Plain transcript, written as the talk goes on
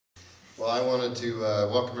Well, I wanted to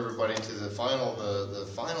welcome everybody to the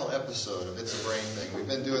final episode of It's a Brain Thing. We've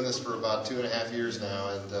been doing this for about 2.5 years now,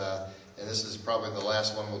 and this is probably the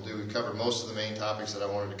last one we'll do. We've covered most of the main topics that I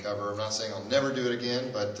wanted to cover. I'm not saying I'll never do it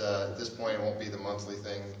again, but at this point it won't be the monthly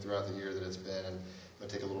thing throughout the year that it's been, and I'm going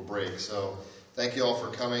to take a little break. So thank you all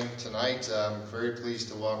for coming tonight. I'm very pleased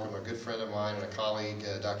to welcome a good friend of mine and a colleague,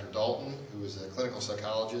 Dr. Dalton, who is a clinical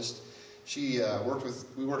psychologist. We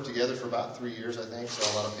worked together for about 3 years, I think,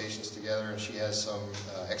 saw a lot of patients together, and she has some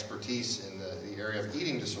expertise in the area of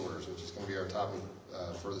eating disorders, which is going to be our topic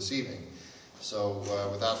for this evening. So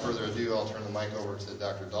without further ado, I'll turn the mic over to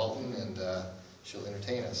Dr. Dalton, and she'll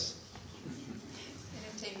entertain us.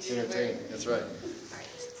 Entertain, that's right. All right.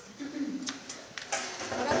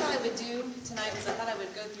 What I thought I would do tonight was I thought I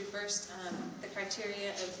would go through first the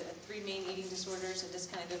criteria of the 3 main eating disorders and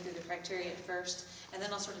just kind of go through the criteria at first, and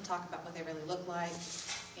then I'll sort of talk about what they really look like,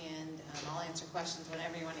 and I'll answer questions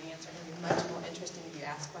whenever you want to answer. It'll be much more interesting if you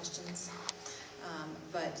ask questions.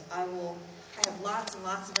 But I have lots and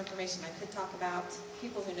lots of information I could talk about.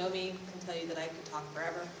 People who know me can tell you that I could talk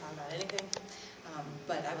forever about anything,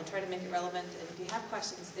 but I will try to make it relevant, and if you have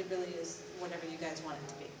questions, it really is whatever you guys want it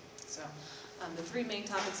to be. So the 3 main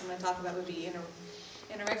topics I'm going to talk about would be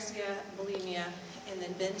anorexia, bulimia, and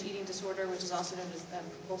then binge eating disorder, which is also known as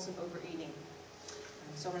compulsive overeating.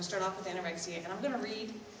 So I'm going to start off with anorexia, and I'm going to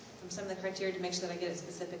read from some of the criteria to make sure that I get it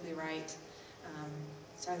specifically right.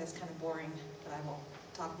 Sorry, that's kind of boring, but I will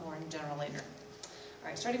talk more in general later. All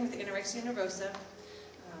right, starting with the anorexia nervosa,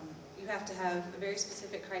 you have to have a very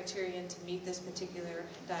specific criterion to meet this particular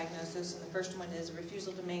diagnosis, and the first one is a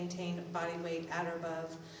refusal to maintain body weight at or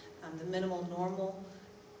above the minimal normal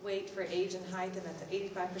weight for age and height, and that's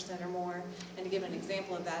 85% or more. And to give an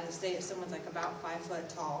example of that is, say if someone's like about 5 foot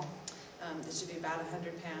tall, this should be about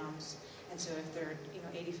 100 pounds. And so if they're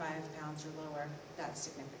 85 pounds or lower, that's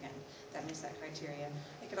significant. That meets that criteria.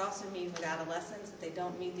 It could also mean with adolescents that they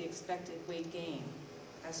don't meet the expected weight gain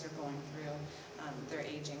as they're going through their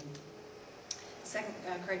aging. Second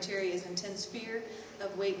criteria is intense fear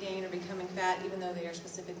of weight gain or becoming fat, even though they are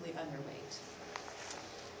specifically underweight.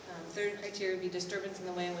 Third criteria would be disturbance in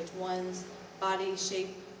the way in which one's body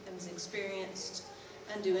shape is experienced,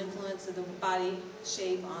 undue influence of the body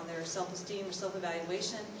shape on their self-esteem or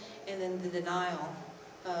self-evaluation, and then the denial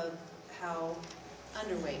of how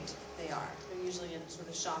underweight they are. They're usually in sort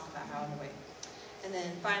of shock about how underweight. And then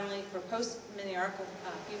finally, for post-menarchal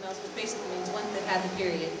females, which basically means once they've had the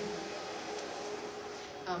period,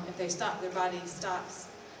 if they stop, their body stops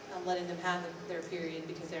letting them have their period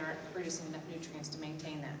because they aren't producing enough nutrients to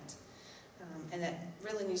maintain that. And that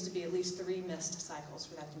really needs to be at least 3 missed cycles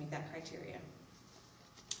for that to meet that criteria.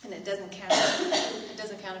 And it doesn't count. It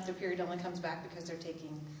doesn't count if their period only comes back because they're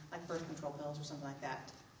taking like birth control pills or something like that.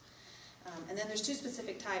 And then there's 2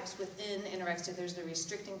 specific types within anorexia. There's the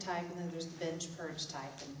restricting type, and then there's the binge purge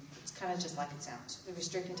type. And it's kind of just like it sounds. The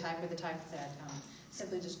restricting type are the type that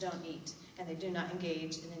simply just don't eat, and they do not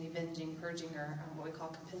engage in any binging, purging, or what we call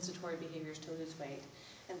compensatory behaviors to lose weight.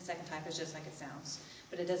 And the second type is just like it sounds.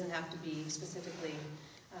 But it doesn't have to be specifically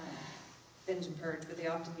binge and purge, but they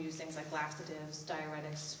often use things like laxatives,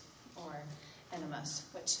 diuretics, or enemas,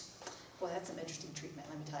 which, boy, that's some interesting treatment,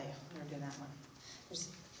 let me tell you, when we're doing that one. There's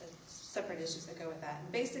separate issues that go with that.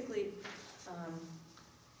 And basically,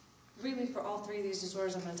 really for all 3 of these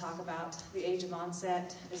disorders I'm going to talk about, the age of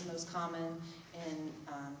onset is most common in,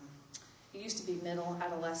 it used to be middle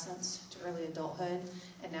adolescence to early adulthood,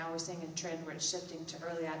 and now we're seeing a trend where it's shifting to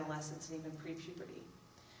early adolescence and even pre-puberty.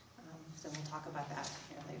 So we'll talk about that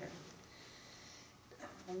here later.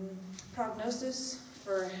 Prognosis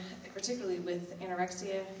for, particularly with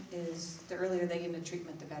anorexia, is the earlier they get into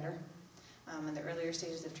treatment, the better. And the earlier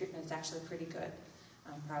stages of treatment is actually pretty good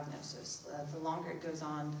prognosis. The longer it goes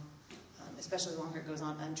on, especially the longer it goes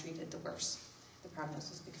on untreated, the worse the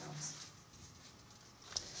prognosis becomes.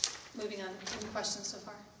 Moving on, any questions so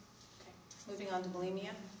far? Okay. Moving on to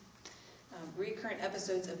bulimia. Recurrent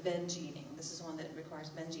episodes of binge eating. This is one that requires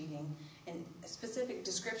binge eating. And a specific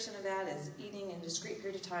description of that is eating in a discrete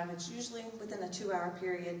period of time. It's usually within a 2-hour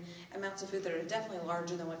period. Amounts of food that are definitely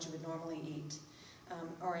larger than what you would normally eat,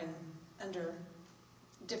 or under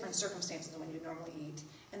different circumstances than what you would normally eat.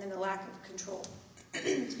 And then a lack of control.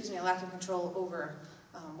 Excuse me, a lack of control over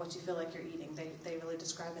what you feel like you're eating. They really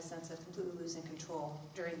describe a sense of completely losing control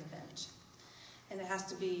during the binge. And it has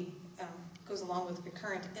to be, goes along with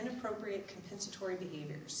recurrent inappropriate compensatory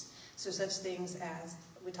behaviors. So such things as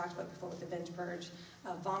we talked about before with the binge purge,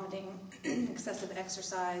 vomiting, excessive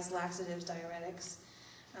exercise, laxatives, diuretics.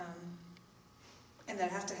 And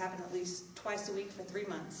that has to happen at least twice a week for 3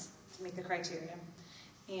 months to meet the criteria.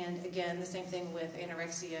 And again, the same thing with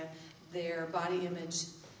anorexia. their body image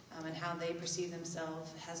and how they perceive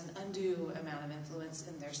themselves has an undue amount of influence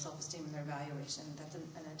in their self-esteem and their evaluation. That's an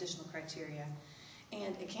additional criteria.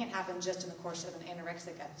 And it can't happen just in the course of an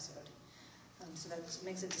anorexic episode. So that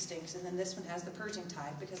makes it distinct. And then this one has the purging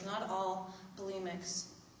type, because not all bulimics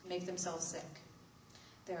make themselves sick.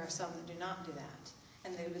 There are some that do not do that,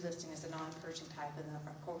 and they would be listing as the non-purging type, and then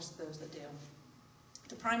of course those that do.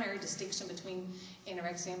 The primary distinction between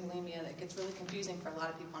anorexia and bulimia that gets really confusing for a lot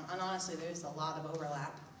of people, and honestly there's a lot of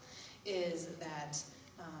overlap, is that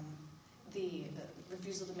the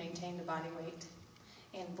refusal to maintain the body weight,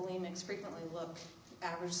 and bulimics frequently look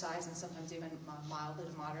average size and sometimes even mildly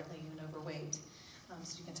to moderately even overweight.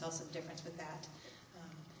 So you can tell some difference with that.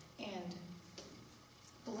 And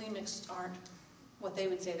bulimics aren't what they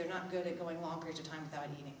would say. They're not good at going long periods of time without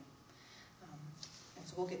eating. And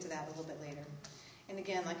so we'll get to that a little bit later. And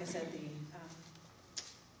again, like I said,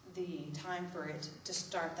 the time for it to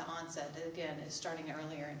start the onset, again, is starting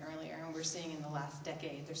earlier and earlier. And we're seeing in the last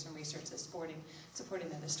decade, there's some research that's supporting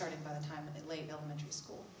that it's starting by the time of late elementary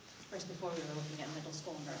school. Whereas before we were looking at middle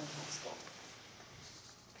school and early high school.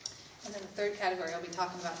 And then the third category I'll be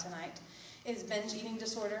talking about tonight is binge eating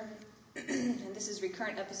disorder. And this is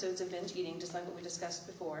recurrent episodes of binge eating, just like what we discussed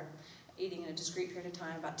before. Eating in a discrete period of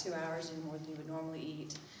time, about 2 hours, eating more than you would normally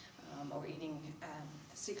eat, or eating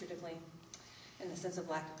secretively in the sense of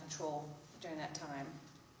lack of control during that time.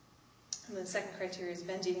 And the second criteria is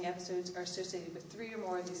binge eating episodes are associated with 3 or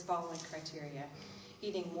more of these following criteria.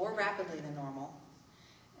 Eating more rapidly than normal,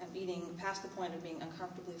 eating past the point of being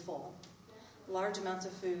uncomfortably full, large amounts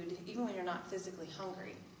of food even when you're not physically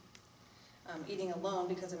hungry, eating alone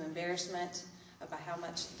because of embarrassment about how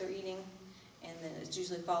much they're eating, and then it's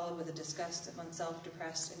usually followed with a disgust of oneself,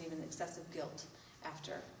 depressed, and even excessive guilt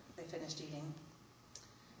after they finished eating.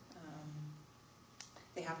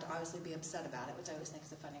 They have to obviously be upset about it, which I always think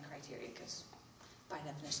is a funny criteria because by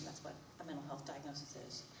definition that's what a mental health diagnosis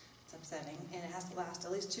is. It's upsetting, and it has to last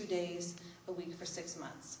at least 2 days a week for 6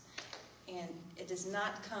 months. And it does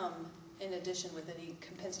not come in addition with any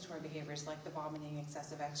compensatory behaviors like the vomiting,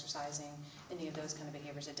 excessive exercising, any of those kind of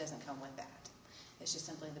behaviors. It doesn't come with that. It's just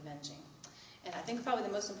simply the binging. And I think probably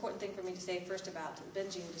the most important thing for me to say first about the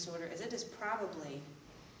binge eating disorder is it is probably,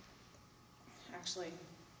 actually,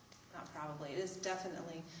 not probably, it is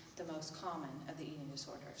definitely the most common of the eating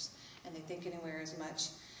disorders. And they think anywhere as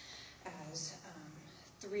much as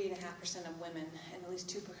 3.5% of women and at least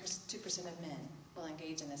 2% of men will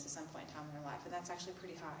engage in this at some point in time in their life. And that's actually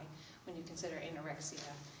pretty high when you consider anorexia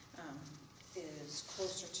is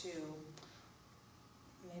closer to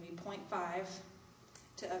maybe 0.5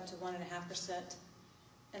 to up to 1.5%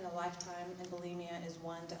 in a lifetime, and bulimia is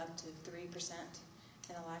 1 to up to 3%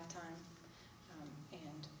 in a lifetime.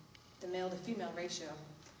 And the male to female ratio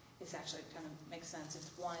is actually kind of makes sense. It's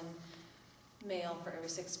 1 male for every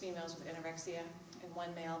 6 females with anorexia, and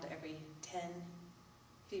 1 male to every 10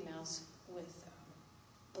 females with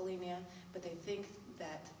bulimia. But they think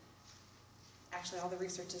that, actually all the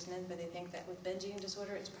research isn't in, but they think that with binge eating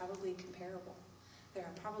disorder it's probably comparable. There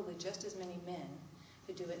are probably just as many men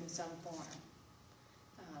who do it in some form,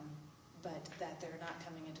 but that they're not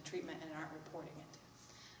coming into treatment and aren't reporting it.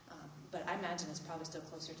 But I imagine it's probably still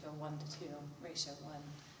closer to a 1 to 2 ratio, 1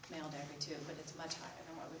 male to every 2, but it's much higher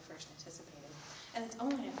than what we first anticipated. And it's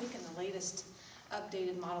only, I think, in the latest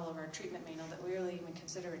updated model of our treatment manual that we really even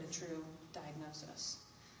consider it a true diagnosis.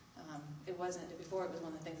 It wasn't, before it was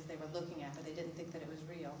one of the things that they were looking at, but they didn't think that it was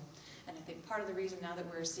real. And I think part of the reason now that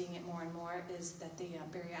we're seeing it more and more is that the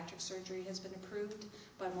bariatric surgery has been approved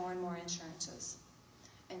by more and more insurances.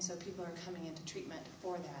 And so people are coming into treatment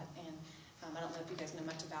for that. And I don't know if you guys know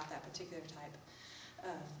much about that particular type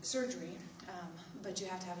of surgery, but you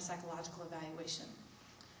have to have a psychological evaluation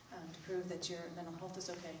to prove that your mental health is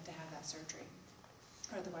okay to have that surgery.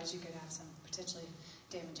 Or otherwise you could have some potentially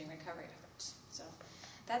damaging recovery efforts. So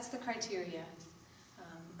that's the criteria.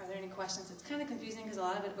 Are there any questions? It's kind of confusing because a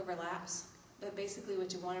lot of it overlaps, but basically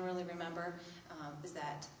what you want to really remember is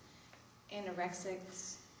that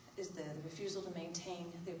anorexics is the refusal to maintain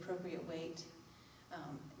the appropriate weight,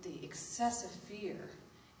 the excessive fear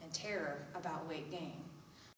and terror about weight gain,